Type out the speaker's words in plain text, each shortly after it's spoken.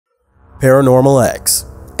ParanormalX.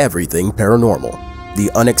 Everything paranormal.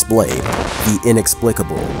 The unexplained, the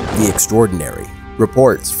inexplicable, the extraordinary.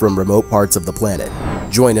 Reports from remote parts of the planet.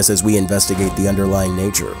 Join us as we investigate the underlying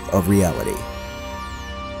nature of reality.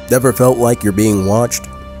 Ever felt like you're being watched?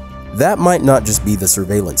 That might not just be the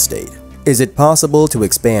surveillance state. Is it possible to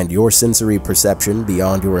expand your sensory perception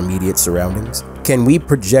beyond your immediate surroundings? Can we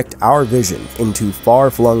project our vision into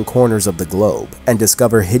far-flung corners of the globe and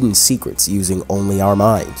discover hidden secrets using only our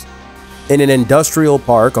minds? In an industrial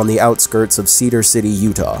park on the outskirts of Cedar City,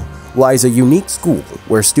 Utah, lies a unique school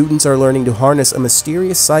where students are learning to harness a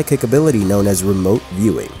mysterious psychic ability known as remote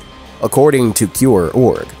viewing. According to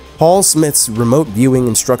Cure.org, Paul Smith's remote viewing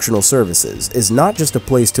instructional services is not just a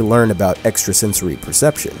place to learn about extrasensory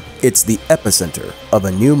perception, it's the epicenter of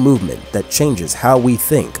a new movement that changes how we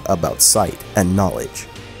think about sight and knowledge.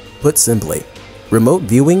 Put simply, remote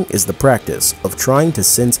viewing is the practice of trying to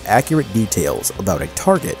sense accurate details about a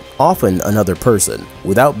target, often another person,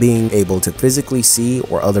 without being able to physically see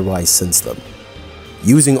or otherwise sense them.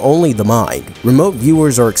 Using only the mind, remote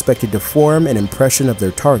viewers are expected to form an impression of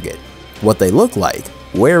their target, what they look like,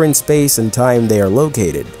 where in space and time they are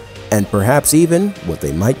located, and perhaps even what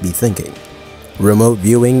they might be thinking. Remote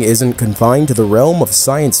viewing isn't confined to the realm of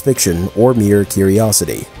science fiction or mere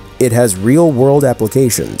curiosity. It has real-world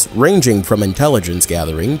applications ranging from intelligence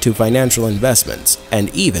gathering to financial investments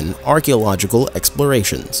and even archaeological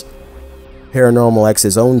explorations.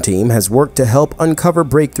 ParanormalX's own team has worked to help uncover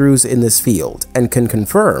breakthroughs in this field and can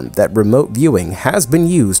confirm that remote viewing has been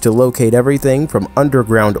used to locate everything from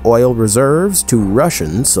underground oil reserves to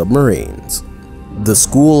Russian submarines. The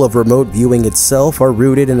School of Remote Viewing itself are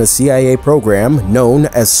rooted in a CIA program known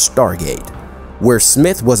as Stargate, where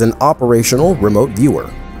Smith was an operational remote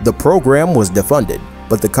viewer. The program was defunded,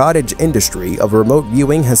 but the cottage industry of remote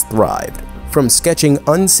viewing has thrived. From sketching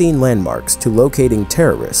unseen landmarks to locating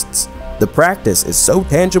terrorists, the practice is so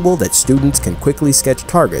tangible that students can quickly sketch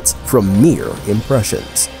targets from mere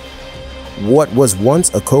impressions. What was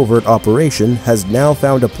once a covert operation has now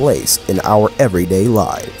found a place in our everyday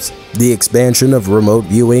lives. The expansion of remote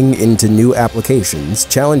viewing into new applications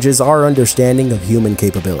challenges our understanding of human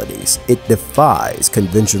capabilities. It defies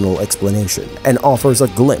conventional explanation and offers a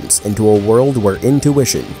glimpse into a world where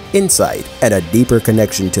intuition, insight, and a deeper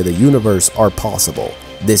connection to the universe are possible.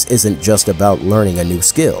 This isn't just about learning a new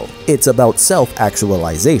skill, it's about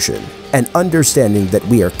self-actualization and understanding that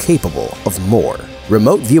we are capable of more.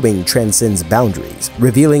 Remote viewing transcends boundaries,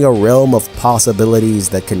 revealing a realm of possibilities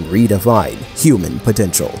that can redefine human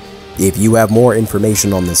potential. If you have more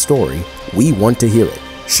information on this story, we want to hear it.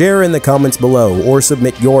 Share in the comments below or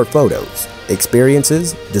submit your photos,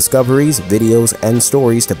 experiences, discoveries, videos, and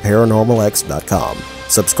stories to ParanormalX.com.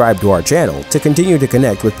 Subscribe to our channel to continue to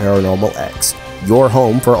connect with ParanormalX, your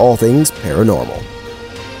home for all things paranormal.